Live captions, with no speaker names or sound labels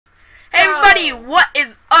Everybody, what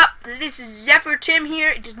is up? This is Zephyr Tim here.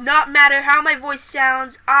 It does not matter how my voice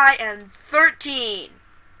sounds. I am 13.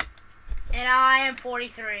 And I am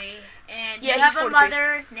 43. And Yeah, you have he's a 43.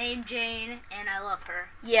 mother named Jane, and I love her.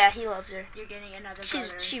 Yeah, he loves her. You're getting another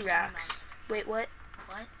brother. She in 2 rocks. months. Wait, what?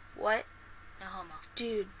 What? What? No homo.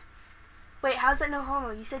 Dude. Wait, how's that no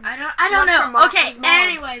homo? You said I don't What's her know. mom- Okay, his mom?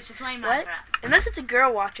 anyways, we're playing What? Minecraft. Unless it's a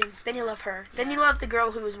girl watching, then you love her. Then you love the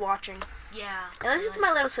girl who is watching. Yeah. Unless it's my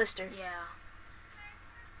little sister. Yeah.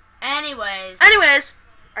 Anyways.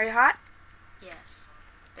 Are you hot? Yes.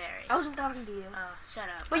 Very. I wasn't talking to you. Oh, shut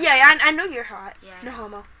up. But yeah, I know you're hot. Yeah, I No know.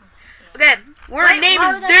 homo. Yeah. Okay, we're Wait, why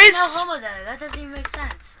naming would that this be no homo though? That doesn't even make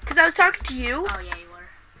sense. because I was talking to you. Oh yeah, you were.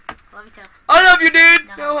 Love you too. I love you, dude.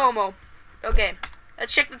 No No homo. Okay,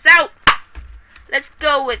 let's check this out. Let's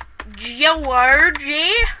go with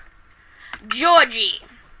Georgie.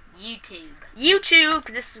 YouTube. YouTube,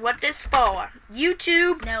 because this is what this is for.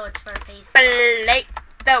 YouTube. No, it's for Facebook. Play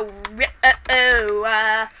the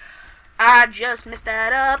I just messed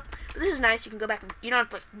that up. But this is nice. You can go back and you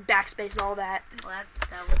don't have to backspace all that. Well,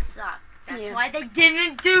 that would suck. That's Yeah. why they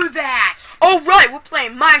didn't do that. Oh right, we're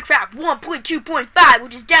playing Minecraft 1.2.5,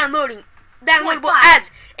 which is downloadable 0.5.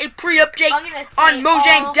 as a pre-update I'm gonna say on I'm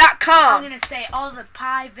Mojang.com. gonna say all the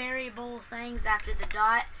pi variable things after the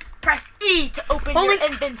dot. Press E to open Holy- your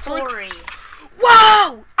inventory.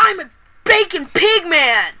 Whoa! I'm a bacon pig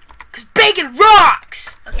man! Cause bacon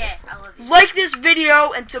rocks! Okay, I love you. Like this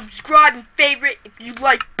video and subscribe and favorite if you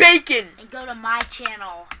like bacon. And go to my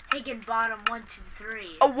channel,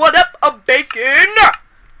 Higginbottom123. Oh, what up, a bacon?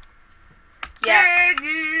 Yeah.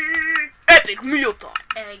 Epic meal time.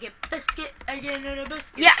 I get biscuit, I get another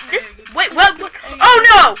biscuit. Yeah, this. I get Wait, biscuit, what? I get Oh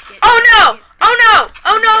no! biscuit, Oh I no! get Oh no! biscuit.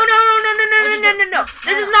 Oh no! No! No! No! No! No! What'd you No! do? No! No! No,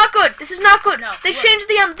 This no. is not good. This is not good. No, They what? changed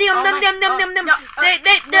the Oh my-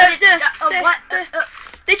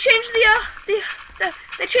 They changed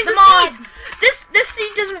they changed The the mod. seeds. This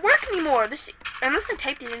seed doesn't work anymore. This seed, unless I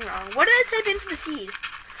typed it in wrong. What did I type into the seed?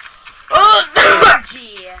 Oh!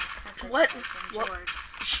 Georgie. That's What? it's What? George.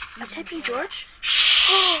 I typed in George.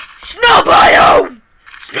 Snow biome.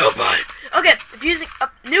 Snow biome. Okay, if using a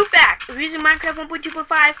new fact, if using Minecraft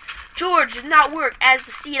 1.2.5, George does not work as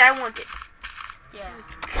the seed I wanted. Yeah.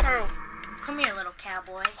 Oh. Come here, little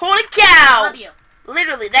cowboy. Holy I cow! love you.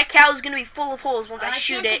 Literally, that cow is gonna be full of holes once I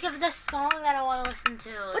shoot can't it. think of the song that I want to listen to.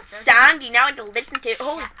 What It's song do you now want to listen to?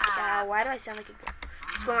 Holy Shut cow! up. Why do I sound like a girl?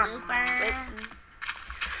 What's going on? Super. Wait.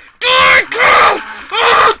 Die, cow!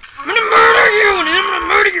 Ah! I'm gonna murder you, and then I'm gonna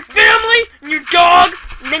murder your family, and your dog,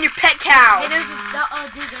 and then your pet Hey, cow. there's this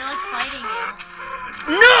dude, they're like fighting you.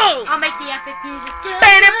 No! I'll make the epic music.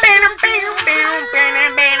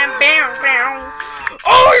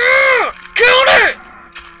 Oh yeah! Killed it!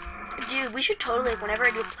 Dude, we should totally, like, whenever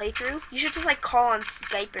I do a playthrough, you should just, like, call on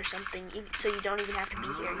Skype or something, so you don't even have to be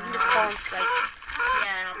here. You can just call on Skype.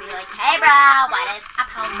 Yeah, and I'll be like, hey bro, what is up,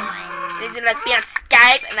 homeboy? He's gonna, like, be on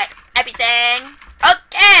Skype and, like, everything.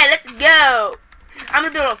 Okay, let's go! I'm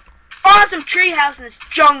gonna build an awesome treehouse in this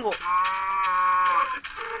jungle.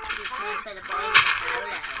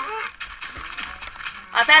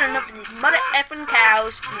 I've had enough of these mother effing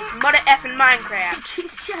cows and this mother effing Minecraft.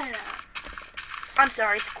 Shut up. I'm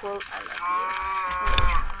sorry, it's a quote. I love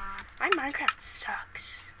you. My Minecraft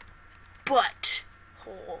sucks. But,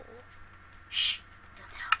 shh.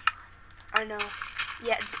 Don't tell I know.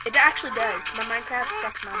 Yeah, it actually does. My Minecraft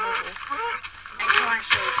sucks my mobile. I just want to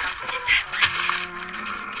show you something.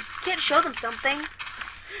 Can't show them something.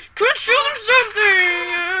 Can't show them something!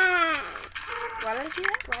 Why did I do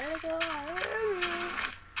that? Why did I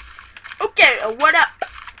go? Okay, what up?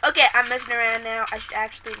 Okay, I'm messing around now. I should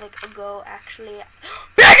actually, like, go, actually.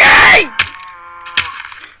 Piggy!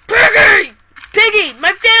 Piggy! Piggy!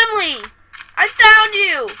 My family! I found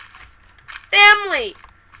you! Family!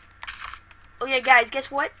 Okay, guys,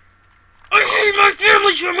 guess what? I hate my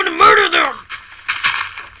family, so I'm gonna murder them!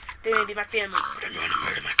 They may be my family, but I'm gonna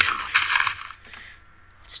murder my family.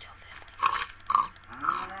 Still family.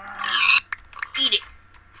 Eat it.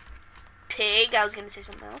 Pig. I was gonna say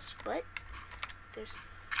something else, but there's.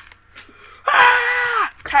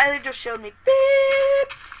 Ah! Tyler just showed me.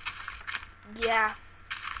 Beep. Yeah.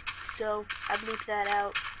 So I bleeped that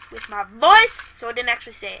out with my voice, so I didn't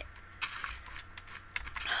actually say it.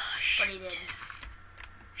 But he did.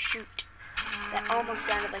 Shoot. That almost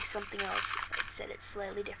sounded like something else. I said it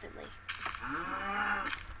slightly differently.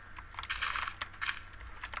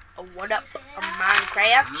 What up,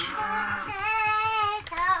 Minecraft?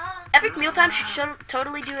 Epic Mealtime should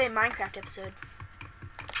totally do a Minecraft episode.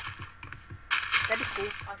 That'd be cool.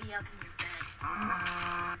 I'll be up in your bed.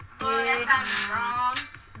 Oh, that sounds wrong.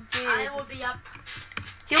 I will be up.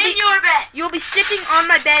 In your bed. You'll be sitting on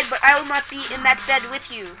my bed, but I will not be in that bed with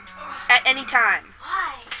you at any time.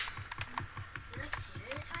 Why? You like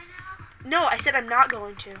serious right now? No, I said I'm not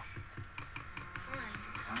going to. Fine.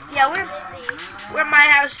 Yeah, Busy. we're at my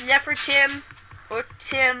house, Zephyr Tim,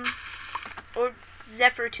 or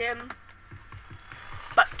Zephyr Tim.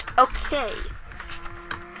 But okay.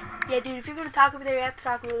 Yeah, dude, if you're gonna talk over there, you have to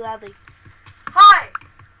talk really loudly. Hi.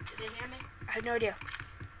 Did they hear me? I have no idea.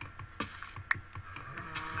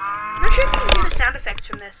 I'm not sure if you can hear the sound effects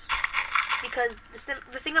from this, because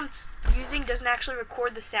the thing I'm using doesn't actually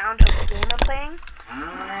record the sound of the game I'm playing,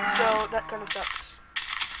 so that kind of sucks.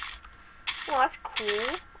 Well, that's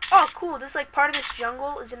cool. Oh, cool. This like part of this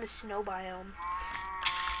jungle is in the snow biome.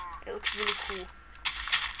 It looks really cool.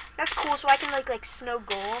 That's cool. So I can like snow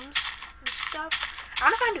golems and stuff. I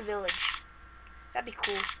want to find a village. That'd be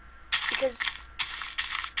cool because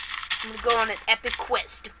I'm gonna go on an epic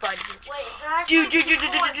quest to find a village. Wait, is there actually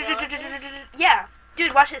Yeah,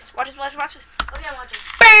 dude, watch this. Watch this. Okay, I'm watching.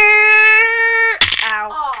 Ow.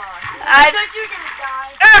 Oh, dude, I I thought you were gonna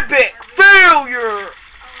die. Epic failure. I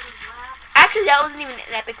would've laughed. Actually, that wasn't even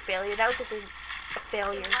an epic failure. That was just a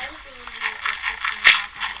failure. Why does it usually look like you're kicking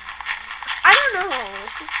off on your I don't know.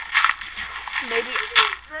 It's just maybe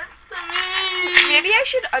That's to me. maybe I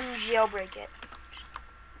should unjailbreak it.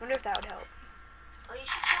 Wonder if that would help. Oh, you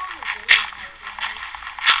should show them the video how to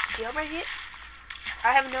do it. Jailbreak it?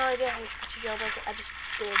 I have no idea how you're supposed to jailbreak it. I just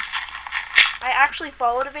did. I actually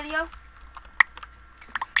followed a video.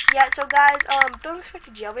 Yeah, so guys, don't expect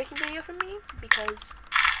a jailbreaking video from me because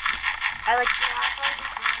I like. Yeah, I probably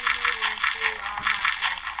just randomly went to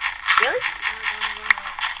Minecraft. Really?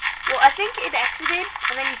 Well, I think it exited,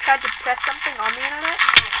 and then you tried to press something on the internet. No,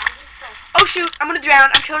 I just pressed. Oh shoot! I'm gonna drown.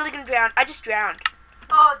 I'm totally gonna drown. I just drowned.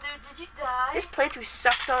 Oh, dude, did you die? This playthrough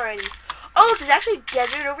sucks already. Oh, look, there's actually a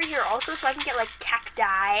desert over here also, so I can get like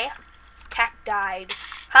cacti. Cactied.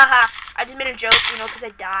 Haha. I just made a joke, you know, because I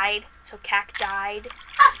died. So cactied.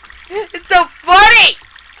 It's so funny!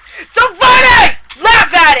 So funny!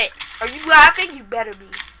 Laugh at it! Are you laughing? You better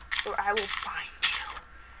be. Or I will find you.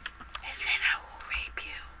 And then I will rape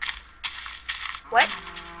you. What?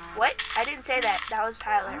 What? I didn't say that. That was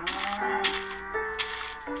Tyler.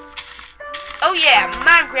 Oh yeah,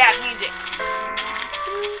 Minecraft music.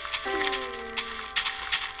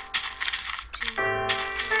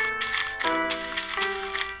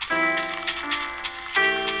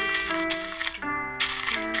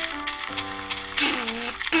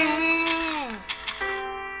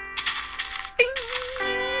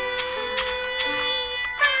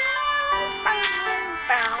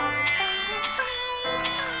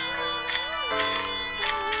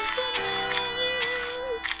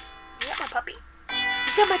 Puppy?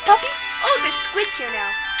 Is that my puppy? Oh, there's squids here now.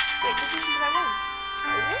 Wait, this isn't my room.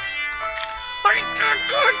 Is it?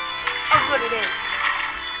 Oh, good, it is.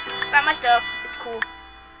 Got my stuff. It's cool.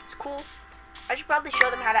 It's cool. I should probably show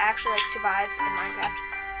them how to actually like survive in Minecraft.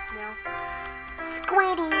 No.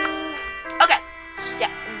 Squiddies. Okay.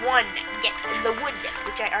 Step 1. Get the wood,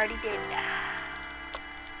 which I already did.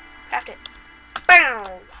 Craft it.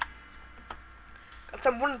 Bow. Got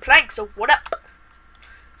some wooden planks, so what up?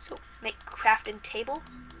 So, make crafting table.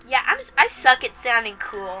 Yeah, I suck at sounding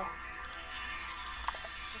cool.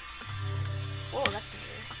 Whoa, that's new.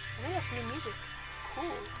 I think that's new music.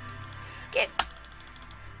 Cool. Okay.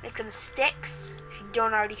 Make some sticks, if you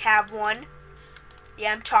don't already have one.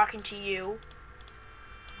 Yeah, I'm talking to you.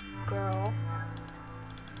 Girl.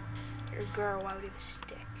 You're a girl, why would you have a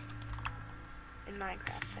stick? In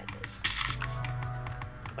Minecraft, that is.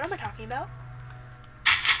 What am I talking about?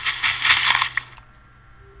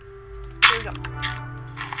 Here we go.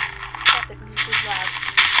 God, that music is loud.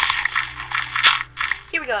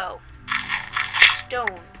 Here we go.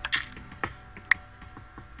 Stone.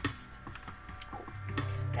 Cool.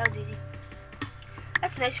 That was easy.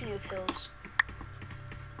 That's nice when you have hills.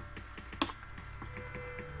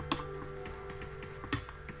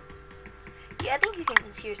 Yeah, I think you can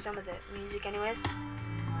hear some of the music anyways.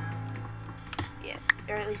 Yeah,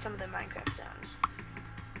 or at least some of the Minecraft sounds.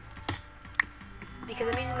 Because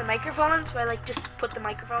I'm using the microphone, so I like just put the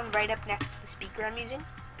microphone right up next to the speaker I'm using.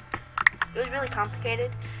 It was really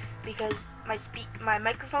complicated because my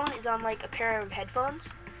microphone is on like a pair of headphones,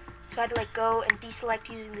 so I had to like go and deselect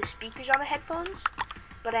using the speakers on the headphones,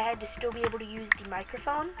 but I had to still be able to use the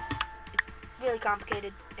microphone. It's really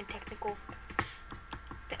complicated and technical.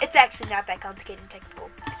 It's actually not that complicated and technical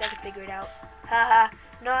because I could figure it out. Haha.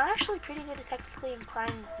 No, I'm actually pretty good at technically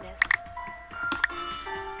inclinedness.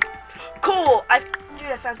 Cool! Dude,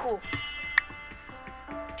 I found cool.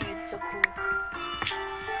 Dude, it's so cool.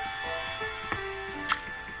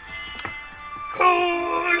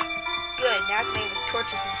 Cool! attack me with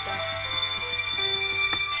torches and stuff.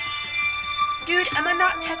 Dude, am I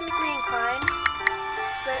not technically inclined?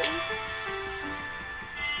 Slightly?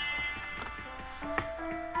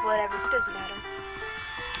 Whatever, it doesn't matter.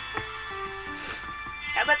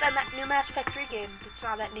 How about that new Mass Effect 3 game that's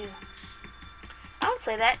not that new? I don't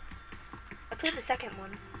play that. I played the second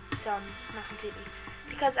one, so not completely.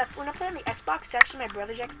 Because when I play on the Xbox, it's actually my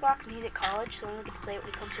brother's Xbox, and he's at college, so I only get to play it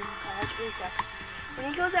when he comes home from college. It really sucks.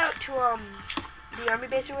 When he goes out to the army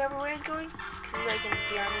base or where he's going, because he's like in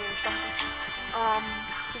the army or something,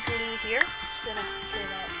 he's gonna leave here, so then I can play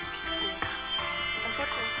that. Cool.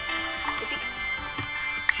 Unfortunately,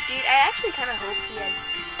 dude, I actually kind of hope he has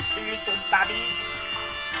little babies.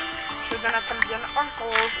 So we're gonna come be an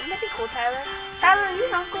uncle. Wouldn't that be cool, Tyler? Tyler, are you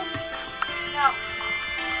an uncle? No.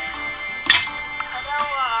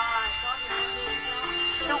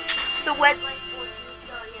 I know,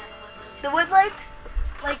 the Woodlikes,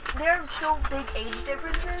 like, there are so big age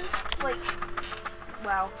differences. Like,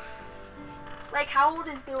 wow. Like, how old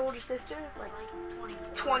is the older sister? Like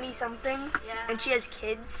 20 something? Yeah. And she has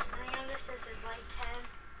kids. My younger sister's like 10.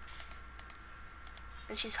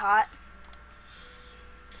 And she's hot.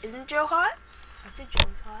 Isn't Joe hot? I'd say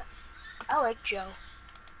Joe's hot. I like Joe.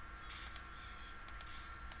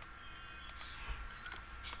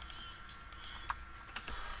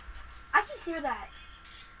 I can hear that.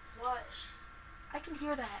 What? I can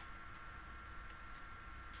hear that.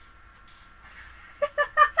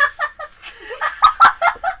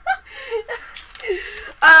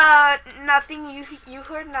 Nothing. You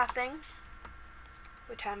heard nothing.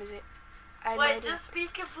 What time is it? Wait, just be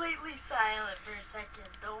completely silent for a second.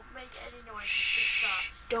 Don't make any noise. Just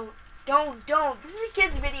stop. Don't. This is a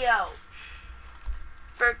kid's video.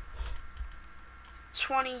 For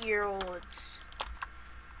 20-year-olds.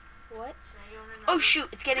 What? Oh shoot,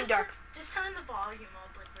 it's getting dark. Just turn the volume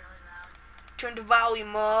up like really loud. Turn the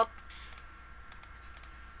volume up.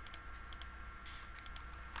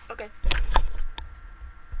 Okay.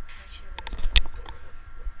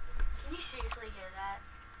 Can you seriously hear that?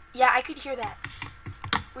 Yeah, I could hear that.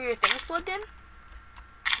 Were your things plugged in?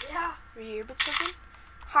 Yeah. Were your earbuds plugged in?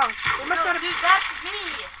 Huh. They must not have. Dude, that's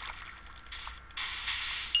me.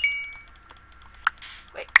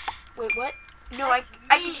 Wait, what? No, I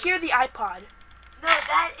could hear the iPod. No,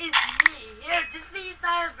 that is me. Here, just be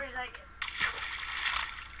silent for a second.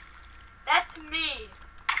 That's me.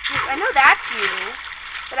 Yes, I know that's you,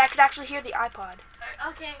 but I could actually hear the iPod.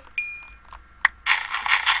 Okay.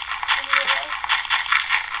 Can you hear this?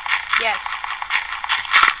 Yes.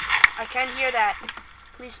 I can hear that.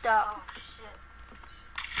 Please stop. Oh, shit.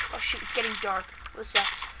 Oh, shoot, it's getting dark. This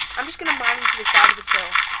sucks. I'm just gonna mine to the side of this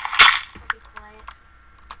hill. I'll be quiet.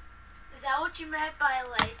 Is that what you meant by,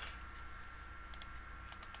 like...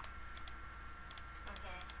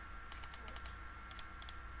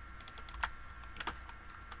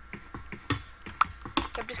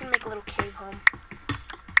 I'm just gonna make a little cave home.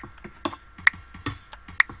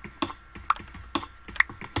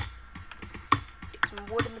 Get some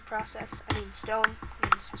wood in the process. I mean stone. I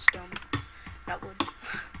mean some stone. Not wood.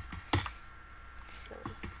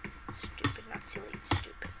 Silly. Stupid. Not silly, it's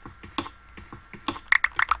stupid.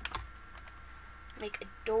 Make a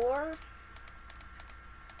door.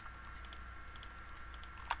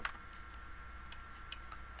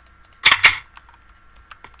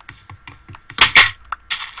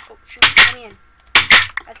 Oh, shoot, come in.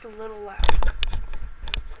 That's a little loud.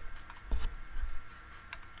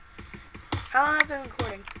 How long have I been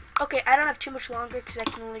recording? Okay, I don't have too much longer because I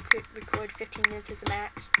can only record 15 minutes at the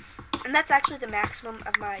max. And that's actually the maximum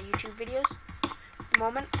of my YouTube videos at the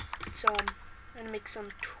moment. So I'm going to make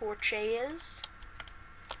some torches.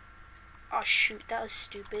 Oh shoot, that was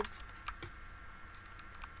stupid.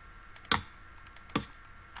 I'm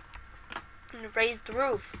going to raise the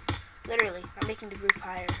roof. Literally, I'm making the roof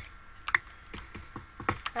higher.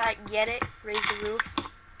 Get it? Raise the roof.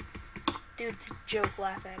 Dude, it's a joke,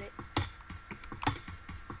 laugh at it.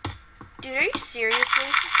 Dude, are you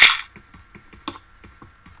seriously?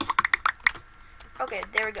 Okay,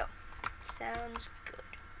 there we go. Sounds good.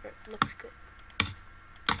 Or looks good.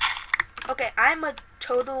 Okay, I'm a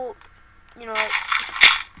total, you know, like,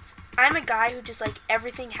 I'm a guy who just, like,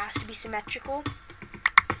 everything has to be symmetrical.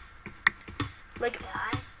 Like,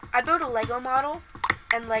 I build a Lego model,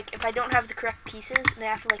 and, like, if I don't have the correct pieces, and I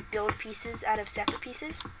have to, like, build pieces out of separate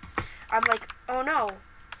pieces, I'm like, oh no,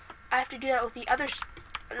 I have to do that with the other,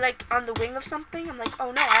 like, on the wing of something. I'm like,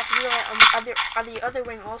 oh no, I have to do that on the other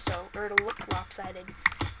wing also, or it'll look lopsided.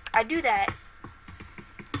 I do that,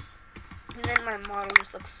 and then my model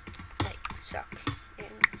just looks like suck.